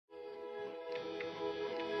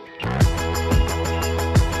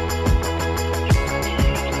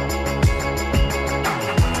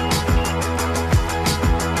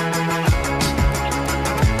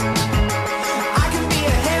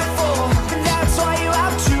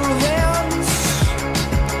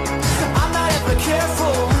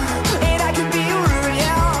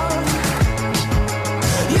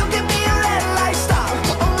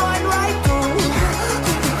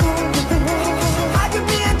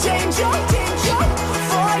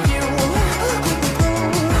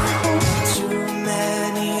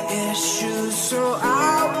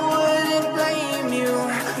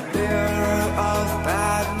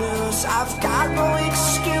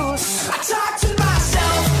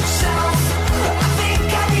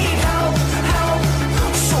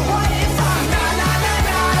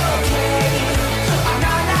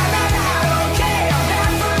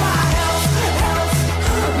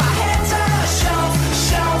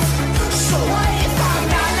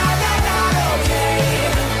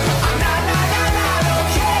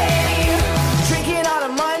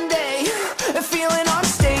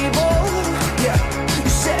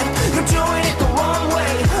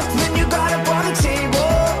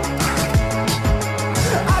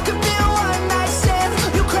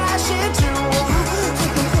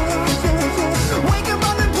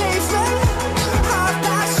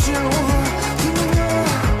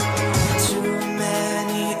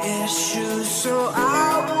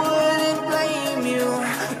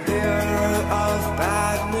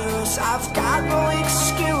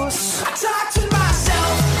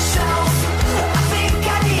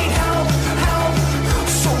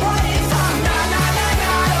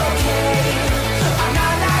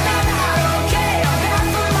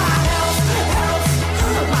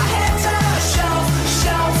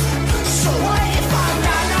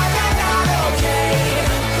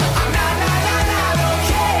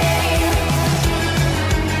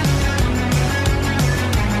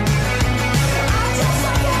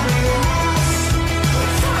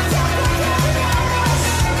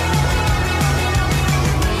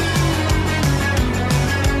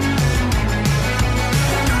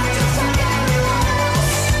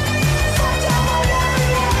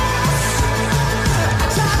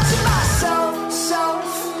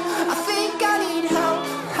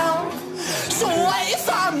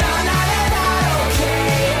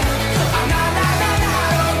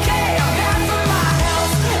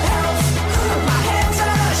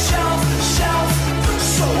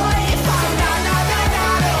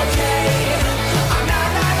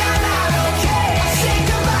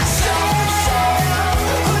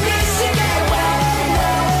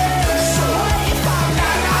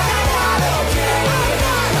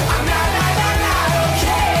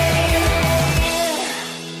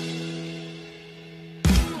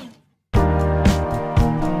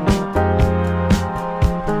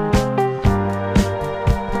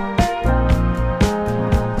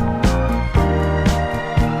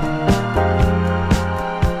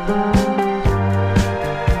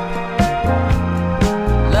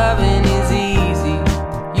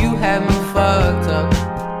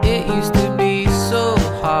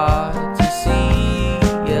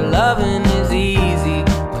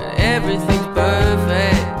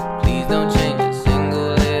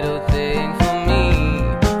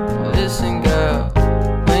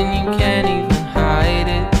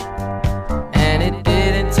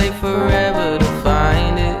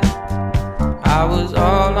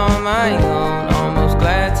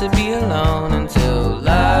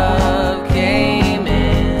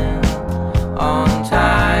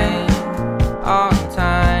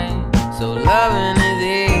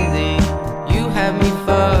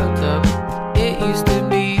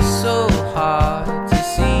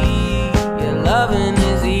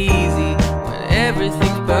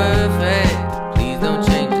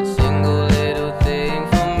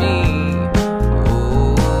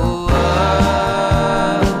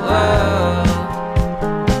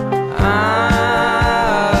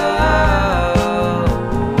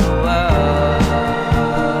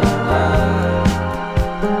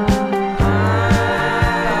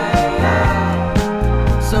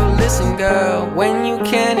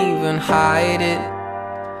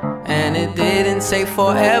take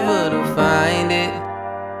forever to find it.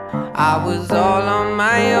 I was all on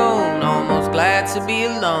my own, almost glad to be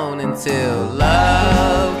alone, until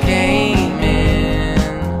love came in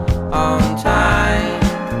on time,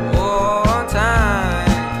 oh, on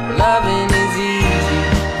time. Loving is easy,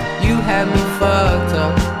 you had me fucked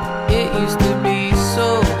up. It used to be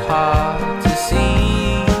so hard to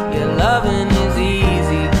see. Yeah, loving is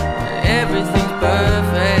easy when everything's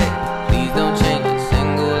perfect. Please don't change a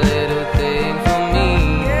single little thing for me.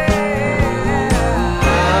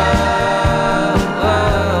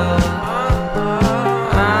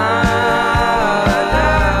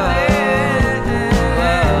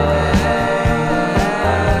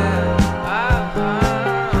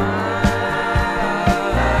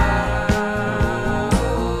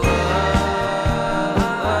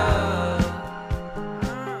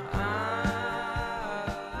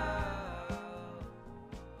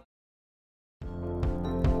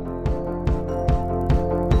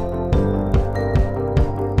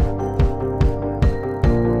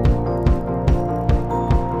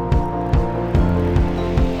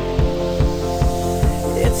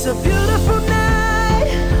 It's a beautiful night,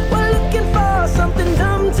 we're looking for something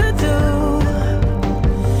dumb to do.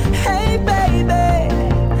 Hey baby,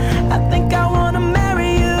 I think I wanna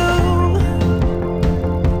marry you.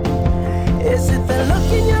 Is it the look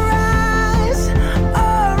in your eyes,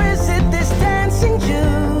 or is it this dancing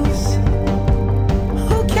juice?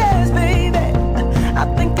 Who cares baby, I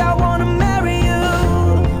think I wanna marry you.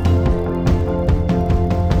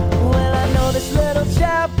 Well, I know this little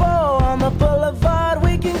chapel on the boulevard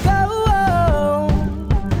we can go.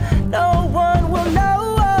 No one will know.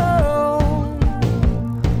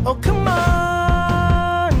 Oh, come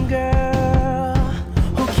on, girl.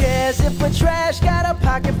 Who cares if we're trash? Got a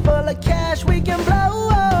pocket full of cash we can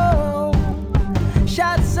blow.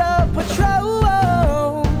 Shots of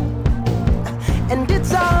Patrol, and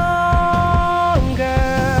it's on,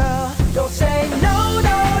 girl. Don't say no,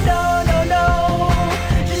 no, no, no, no.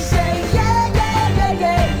 Just say yeah, yeah, yeah,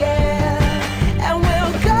 yeah, yeah. And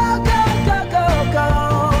we'll go, go, go, go, go.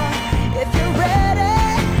 If you're ready,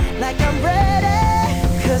 like I'm ready.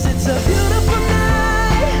 'Cause it's a beautiful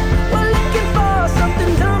night, we're looking for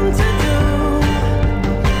something dumb to do.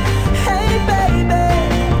 Hey baby,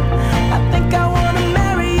 I think I wanna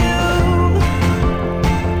marry you.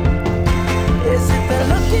 Is it the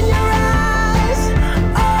look in your eyes,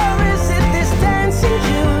 or is it this dancing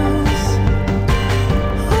juice?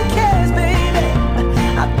 Who cares baby,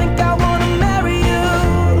 I think I wanna marry you.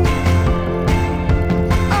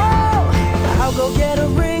 Oh, I'll go get a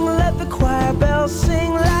ring, let the choir bells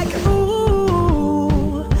sing like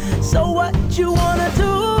ooh. So what you wanna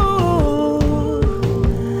do?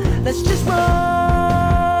 Let's just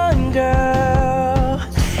run, girl.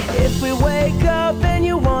 If we wake up and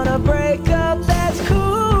you wanna break up, that's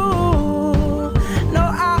cool. No,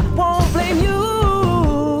 I won't blame you.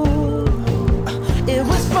 It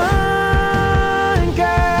was fun,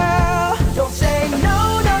 girl. Don't say no,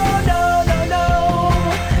 no, no, no, no.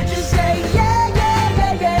 Just say yeah, yeah,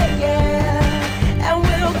 yeah, yeah, yeah. And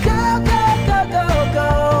we'll go, go, go, go,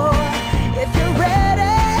 go. If you're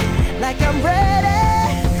ready, like I'm ready.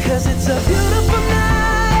 'Cause it's a beautiful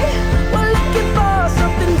night, we're looking for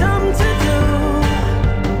something dumb to do.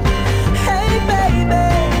 Hey baby,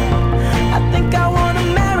 I think I wanna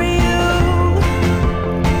marry you.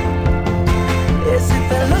 Is it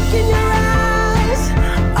the look in your eyes,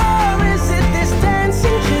 or is it this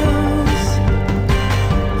dancing juice?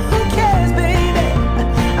 Who cares baby,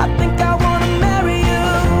 I think I wanna marry you.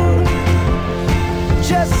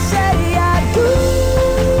 Just say I do.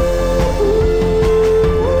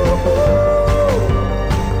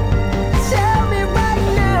 Tell me right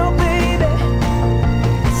now, baby.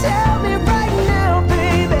 Tell me right now,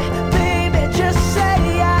 baby. Baby, just say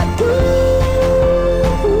I do.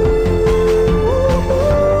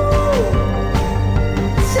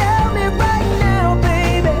 Tell me right now,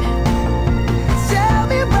 baby. Tell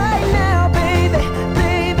me right now, baby.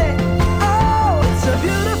 Baby, oh, it's a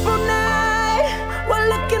beautiful night, we're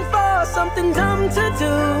looking for something dumb to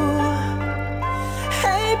do.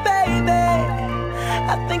 Hey baby,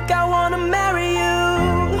 I think I wanna marry you.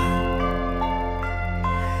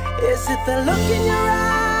 Is it the look in your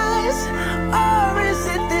eyes, or is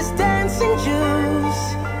it this dancing juice?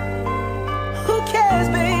 Who cares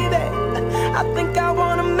baby, I think I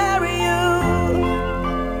wanna marry you.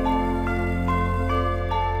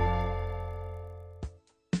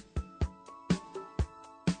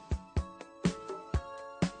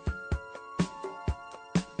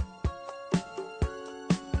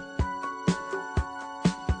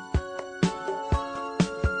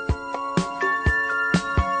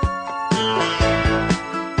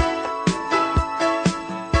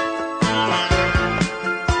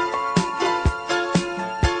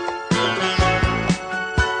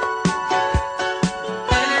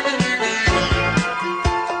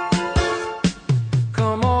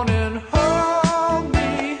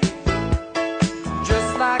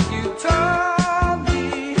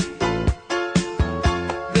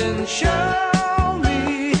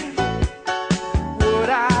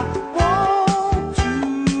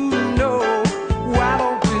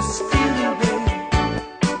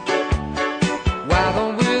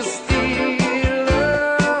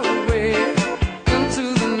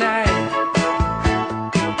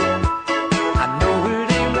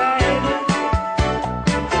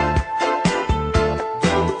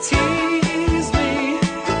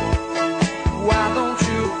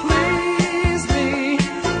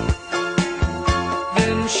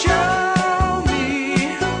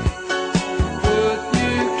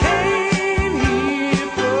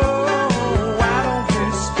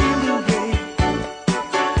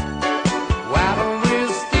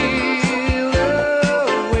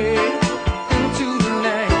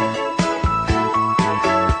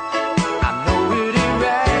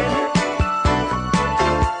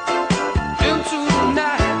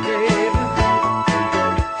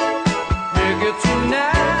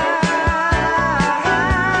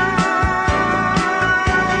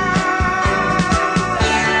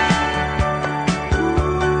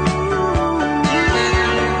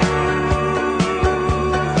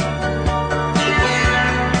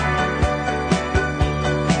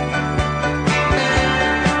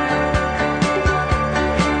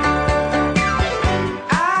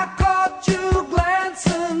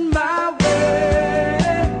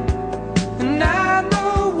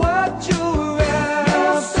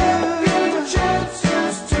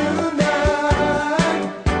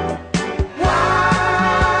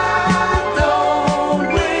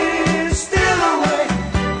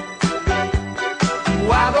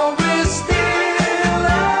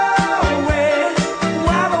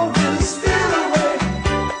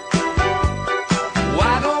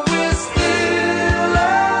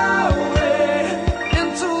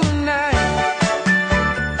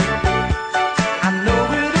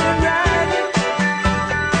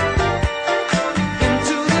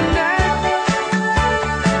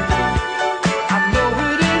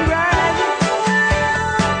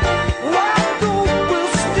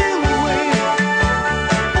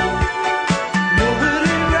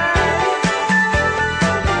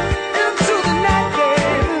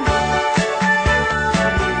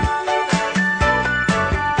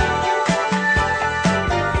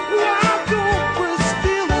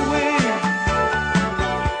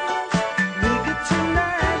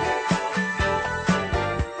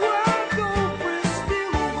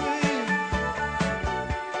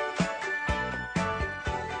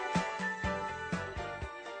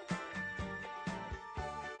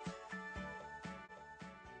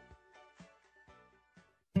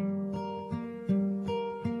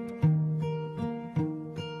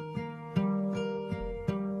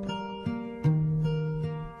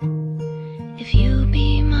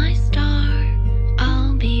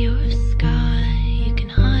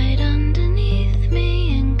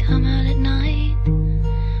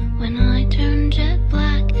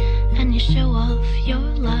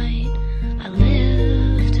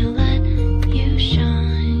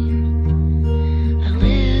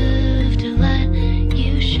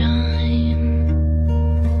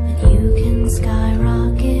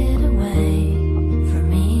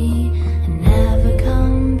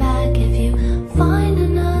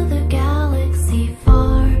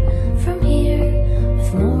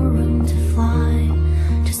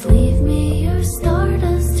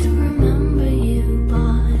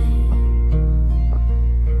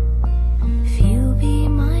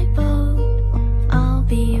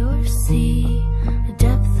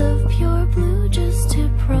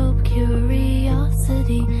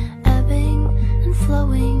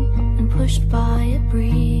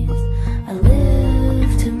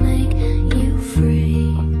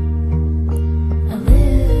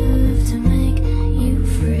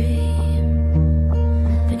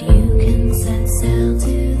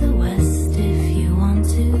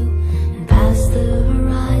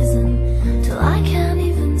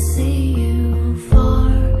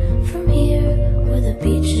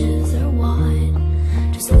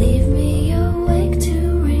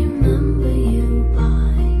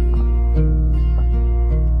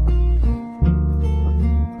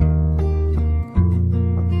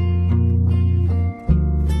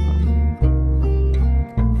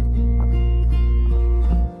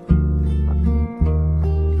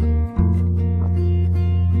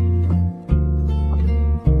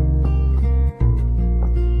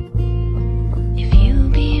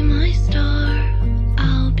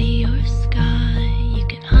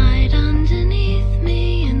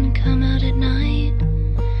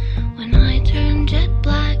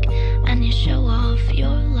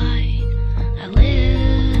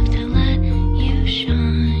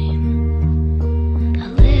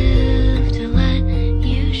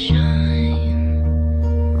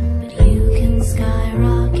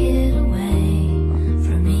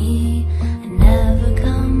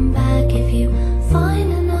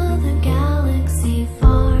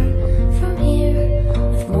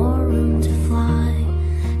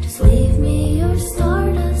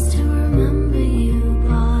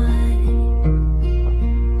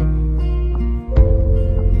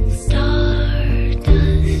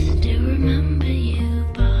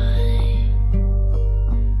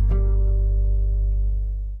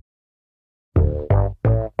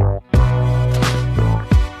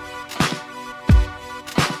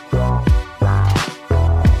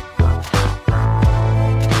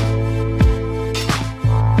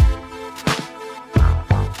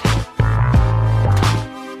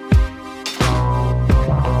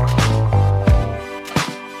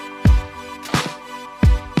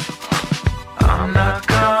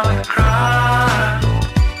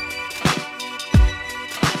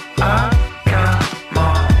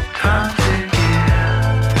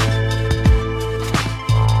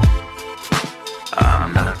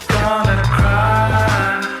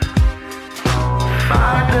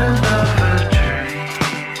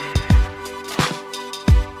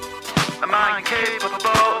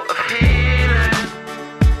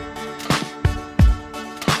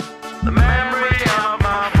 The memory of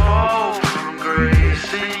my fall from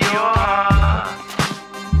grace in your heart.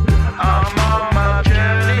 I'm on my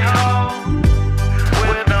journey home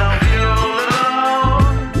with no fuel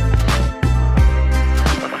alone.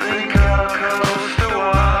 I think I'll coast a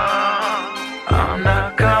while. I'm not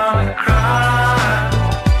gonna cry.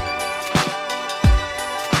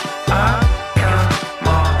 I've got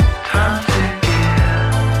more time to give.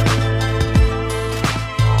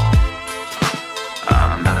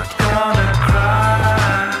 I'm not gonna cry.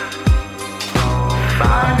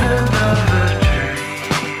 Find another dream.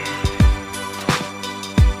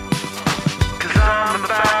 'Cause I'm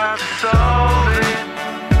about to solve it.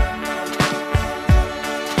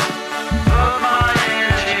 Put my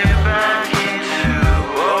engine back into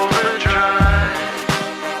overdrive,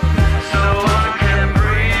 so I can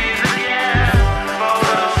breathe again,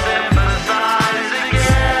 photosynthesize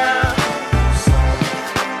again.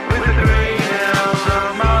 With the green hills of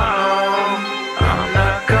my home, I'm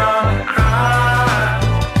not gonna cry.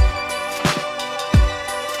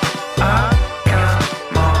 I've got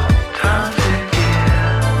more time to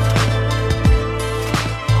give.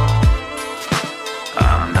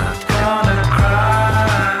 I'm not gonna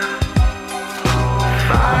cry.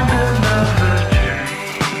 Find another dream.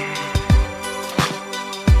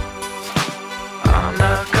 I'm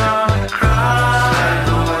not gonna cry. Say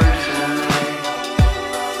the words to me.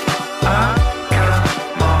 I've got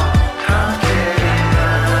more time to give.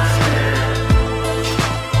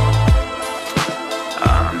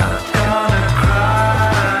 I'm not gonna cry.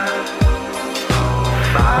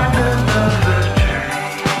 Find another dream.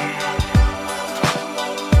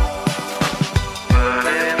 But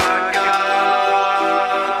if I got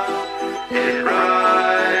it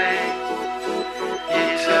right, you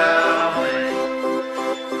tell me.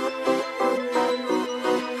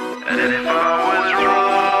 And if I was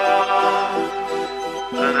wrong,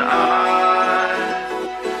 then I'd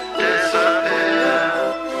disappear.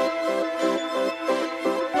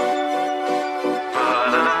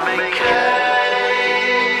 But I'm incapable.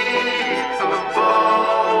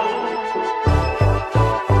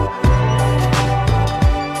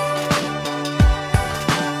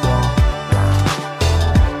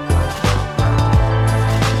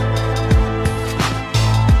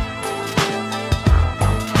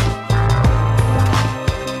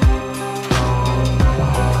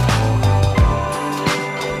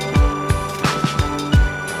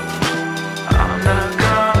 I'm not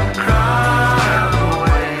gonna cry the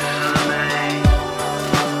waves of me.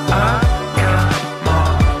 I've got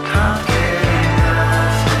more time to give.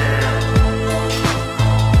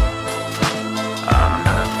 I'm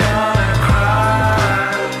not gonna cry.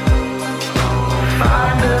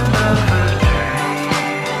 Find another dream.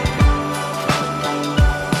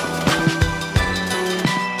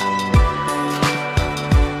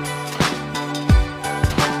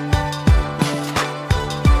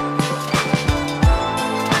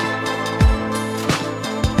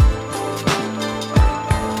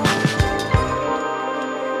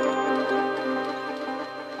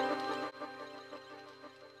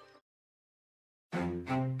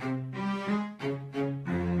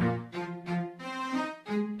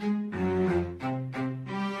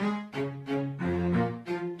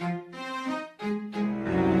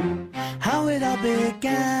 How it all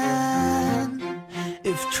began,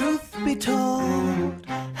 if truth be told,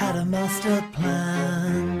 had a master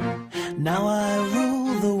plan. Now I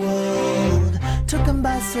rule the world, took 'em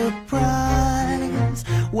by surprise,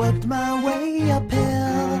 worked my way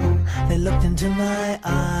uphill. They looked into my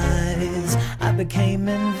eyes, I became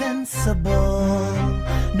invincible.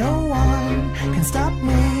 No one can stop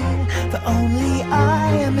me, for only I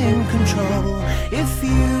am in control. If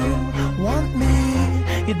you want me,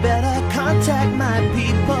 you'd better contact my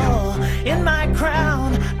people. In my crown,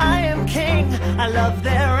 I am king. I love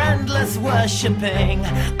their endless worshipping.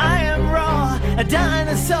 I am raw, a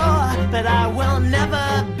dinosaur, but I will never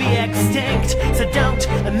be extinct. So don't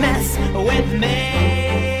mess with me.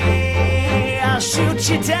 I'll shoot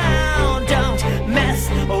you down. Don't mess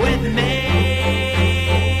with me.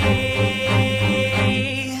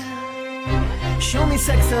 Show me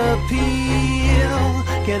sex appeal.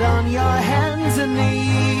 Get on your hands and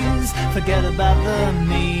knees. Forget about the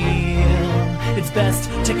meal. It's best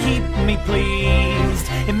to keep me pleased.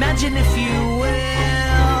 Imagine, if you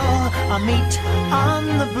will, I'll meet on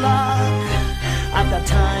the block. I've got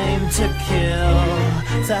time to kill,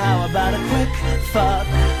 so how about a quick fuck?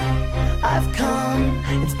 I've come,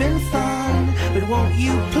 it's been fun, but won't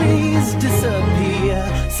you please disappear?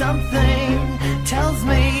 Something tells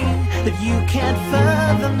me that you can't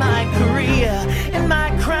further my career. In my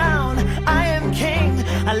crown, I am king.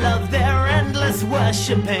 I love their endless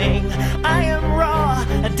worshipping. I am raw,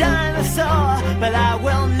 a dinosaur, but I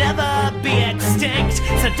will never be extinct.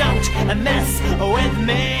 So don't mess with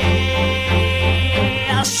me,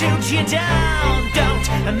 I'll shoot you down. Don't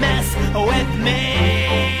mess with me,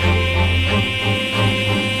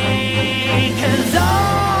 'cause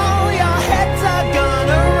all your heads are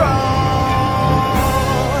gonna roll.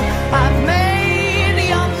 I've made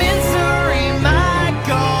your misery my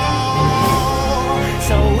goal.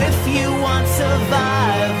 So if you want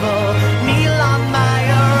survival, kneel on my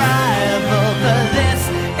arrival. For this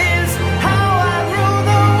is how I rule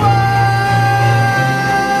the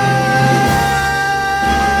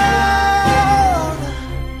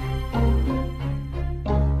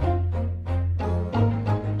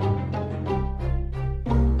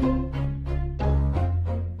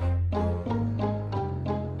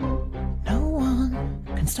No one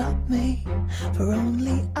can stop me, for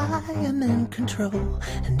only I am in control.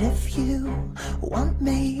 And if you want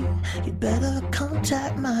me, you'd better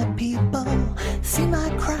contact my people. See my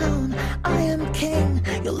crown, I am king.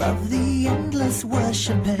 You'll love the endless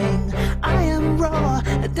worshipping. I am raw,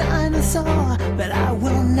 a dinosaur, but I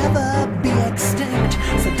will never be extinct.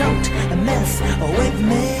 So don't mess with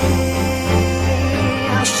me,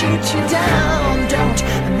 I'll shoot you down. Don't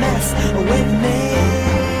mess with me,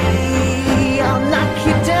 I'll knock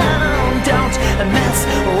you down. Don't mess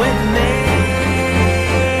with me,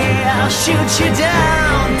 I'll shoot you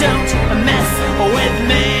down. Don't mess with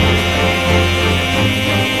me.